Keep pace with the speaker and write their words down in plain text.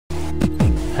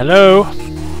Hello?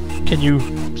 Can you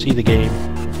see the game?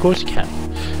 Of course you can.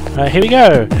 Right, here we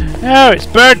go. Oh, it's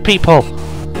bird people.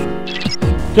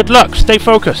 Good luck. Stay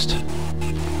focused.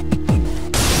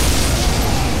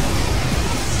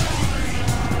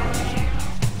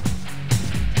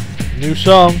 New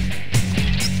song.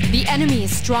 The enemy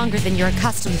is stronger than you're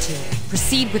accustomed to.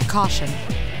 Proceed with caution.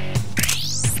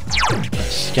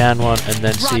 Let's scan one and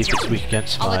then see if it's weak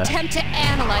against fire. I'll attempt to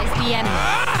analyze the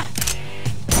enemy.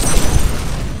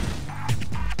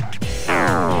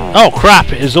 Oh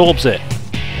crap, it absorbs it.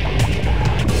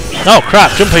 Oh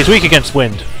crap, Junpei's weak against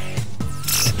wind.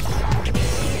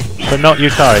 But not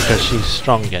Yukari, because she's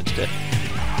strong against it.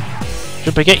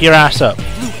 Junpei, get your ass up.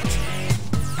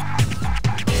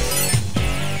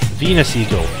 Venus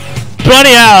Eagle.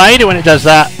 Bloody hell, I hate it when it does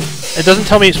that. It doesn't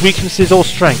tell me its weaknesses or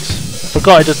strengths. I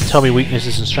forgot it doesn't tell me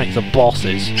weaknesses and strengths of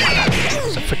bosses.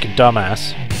 It's a freaking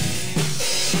dumbass.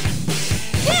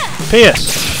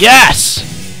 Pierce! Yes!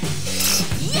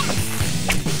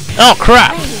 Oh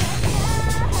crap!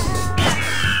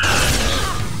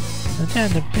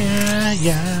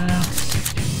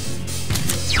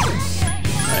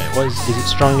 Right, what is it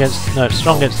strong against? No, it's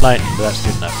strong against lightning, but that's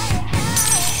good enough.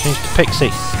 Change to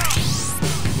Pixie.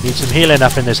 Need some healing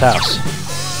up in this house.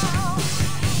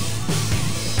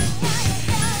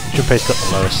 Junpei's got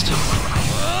the lowest.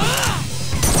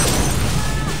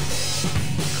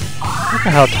 Look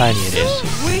at how tiny it is.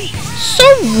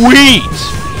 Sweet!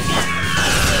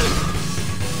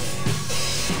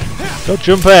 Go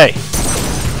Junpei!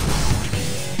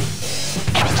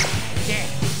 Damn,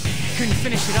 couldn't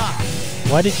finish it off.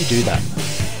 Why did you do that?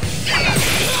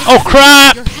 Oh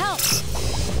crap! Your help.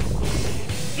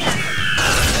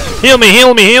 Heal me,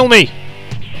 heal me, heal me!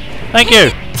 Thank you!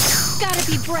 Gotta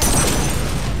be brave.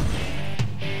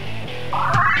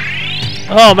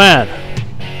 Oh man!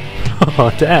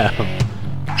 Oh damn!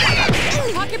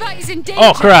 Takeba is in danger.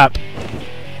 Oh crap!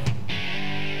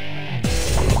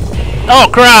 Oh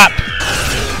crap!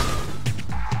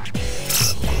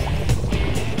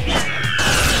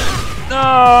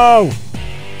 No!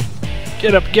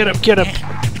 Get up, get up, get up!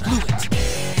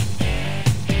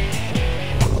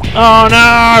 Oh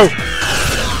no!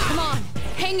 Come on,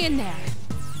 hang in there.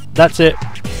 That's it.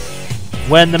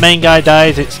 When the main guy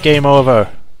dies, it's game over.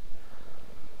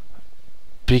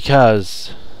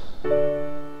 Because...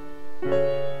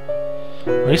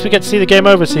 at least we get to see the game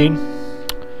over scene.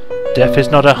 Death is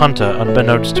not a hunter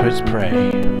unbeknownst to its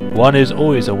prey. One is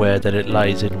always aware that it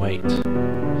lies in wait.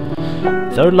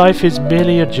 Though life is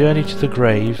merely a journey to the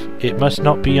grave, it must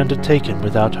not be undertaken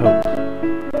without hope.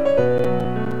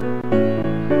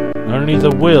 Only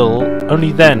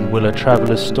then will a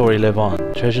traveller's story live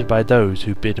on, treasured by those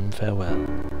who bid him farewell.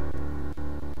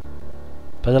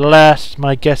 But alas,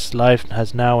 my guest's life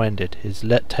has now ended, his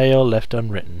tale left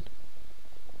unwritten.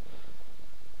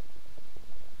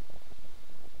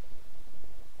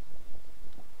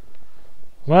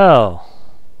 Well,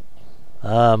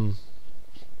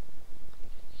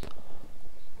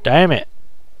 damn it.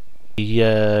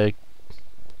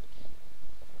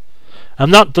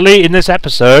 I'm not deleting this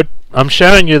episode. I'm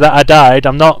showing you that I died.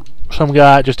 I'm not some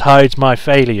guy that just hides my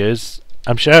failures.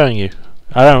 I'm showing you.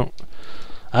 I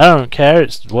don't care.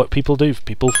 It's what people do.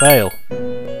 People fail.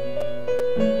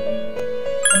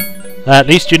 At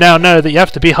least you now know that you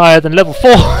have to be higher than level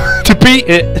 4 to beat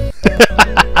it.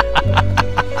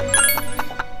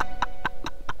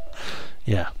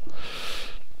 Yeah.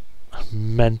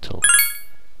 Mental.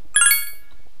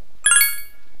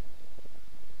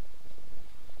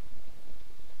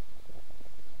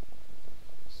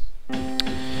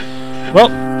 Well,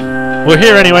 we're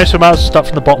here anyway, so we might as well start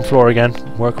from the bottom floor again,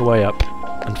 work our way up,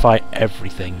 and fight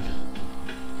everything.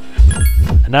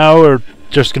 And now we're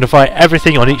just going to fight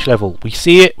everything on each level. We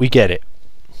see it, we get it.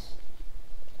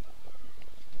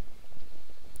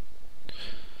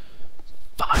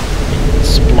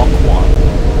 It's block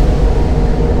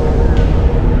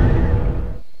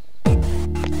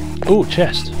 1. Ooh,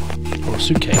 chest. Or a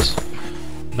suitcase.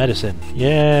 Medicine.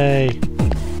 Yay!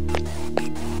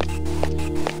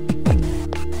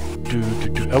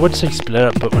 I would say split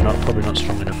up, but we're probably not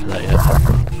strong enough for that yet.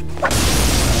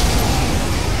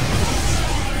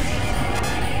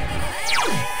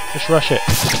 Just rush it.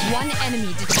 One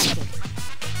enemy detected.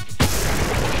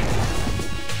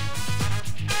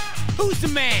 Who's the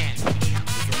man?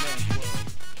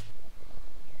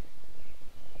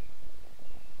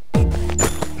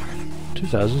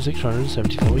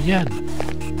 2,674 yen.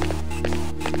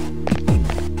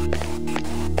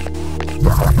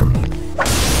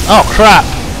 Oh crap!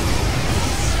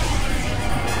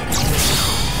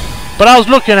 But I was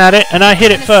looking at it and I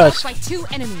hit it first. By 2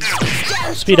 enemies.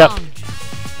 Speed up.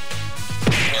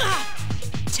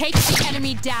 Take the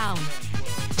enemy down.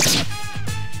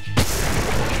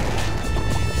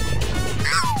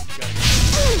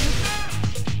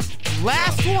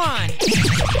 Last one.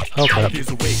 Okay.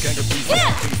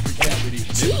 Yeah.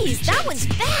 Jeez, that was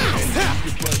fast.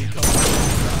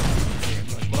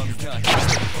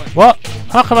 What?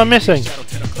 How come I'm missing?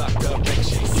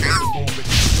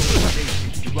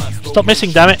 Stop missing,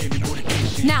 damn it!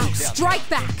 Now, strike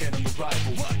back.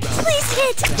 Please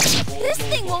hit. This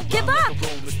thing won't give up.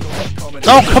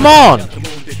 Oh, come on!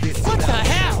 What the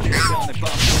hell?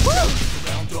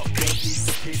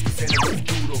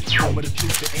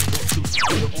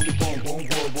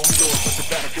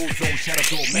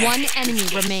 One enemy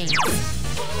remains.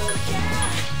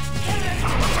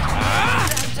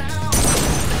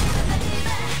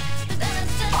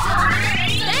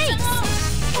 Thanks.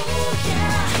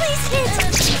 Please hit.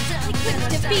 I couldn't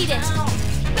defeat it.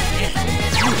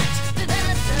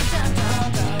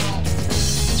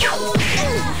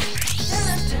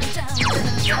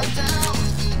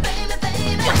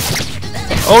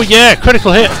 Oh yeah,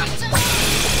 critical hit!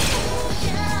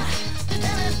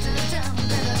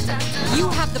 You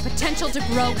have the potential to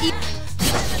grow.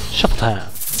 Shuffle time.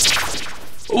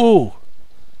 Ooh!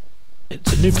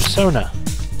 It's a new persona.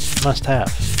 Must have.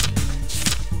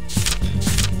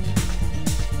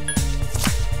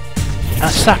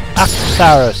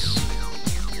 Apsaros.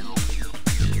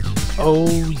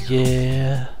 Oh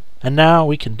yeah. And now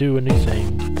we can do a new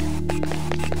thing.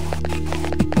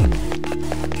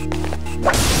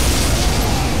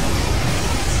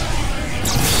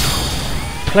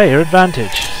 Player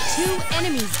advantage. 2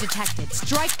 enemies detected.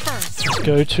 Strike first. Let's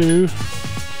go to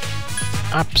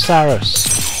Apsaros.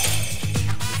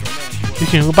 You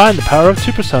can combine the power of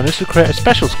 2 personas to create a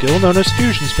special skill known as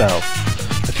Fusion Spell.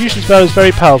 A fusion spell is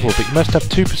very powerful, but you must have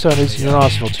 2 personas in your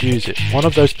arsenal to use it. One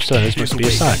of those personas must be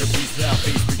assigned.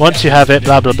 Once you have it,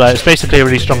 blah blah blah, it's basically a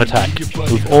really strong attack.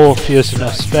 With all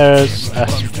spheres,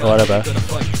 or whatever,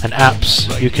 and apps,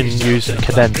 you can use a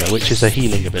Cadenza, which is a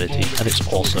healing ability, and it's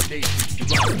awesome.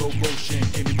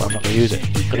 But I'm not going to use it.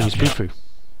 I'm going to use Poo-Poo.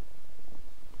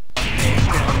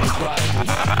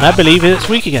 And I believe it's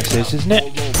weak against this, isn't it?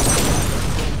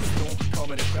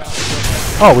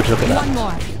 Oh, would you look at that? One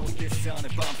more.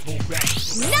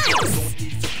 Nice!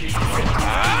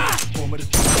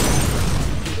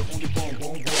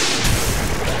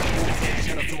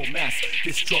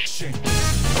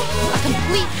 A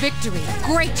complete victory.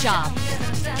 Great job.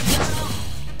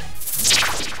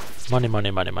 Money,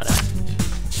 money, money, money.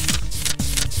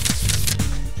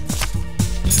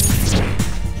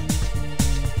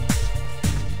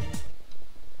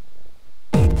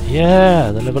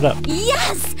 Yeah, they leveled up.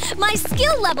 Yes! My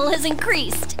skill level has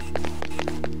increased.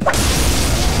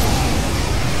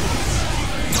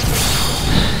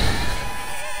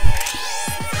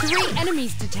 3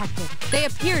 enemies detected. They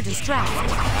appear distracted.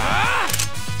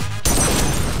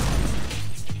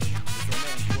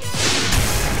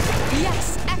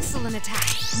 Yes, excellent attack.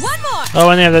 One more! Oh,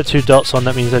 when they have their 2 dots on,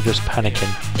 that means they're just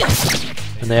panicking.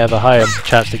 And they have a higher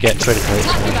chance to get critical hits.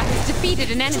 Takuba has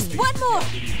defeated an enemy. One more!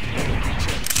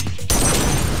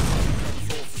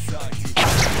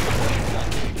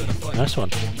 Nice one.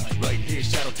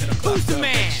 Who's the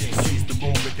man?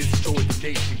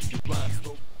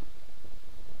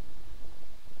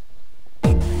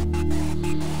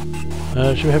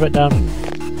 Should we head back down?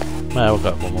 No, we've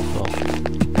got one more floor.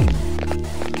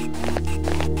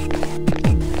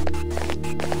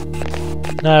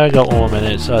 No, we got 1 more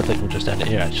minute, so I think we'll just end it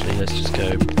here actually. Let's just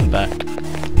go back.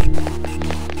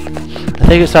 I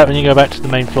think it's like when you go back to the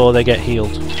main floor they get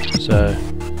healed, so,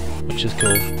 which is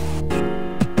cool.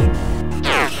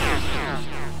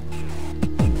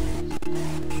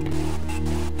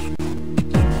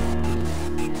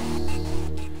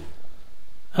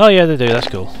 Oh yeah, they do, that's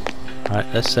cool. Alright,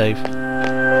 let's save.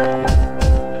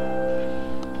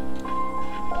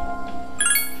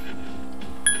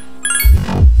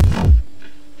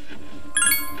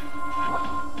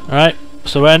 Alright,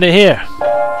 so we'll end it here.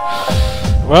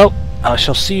 Well, I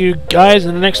shall see you guys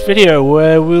in the next video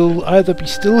where we'll either be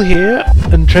still here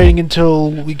and training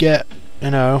until we get, you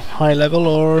know, high level,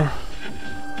 or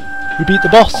we beat the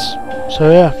boss. So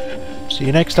yeah, see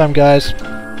you next time guys.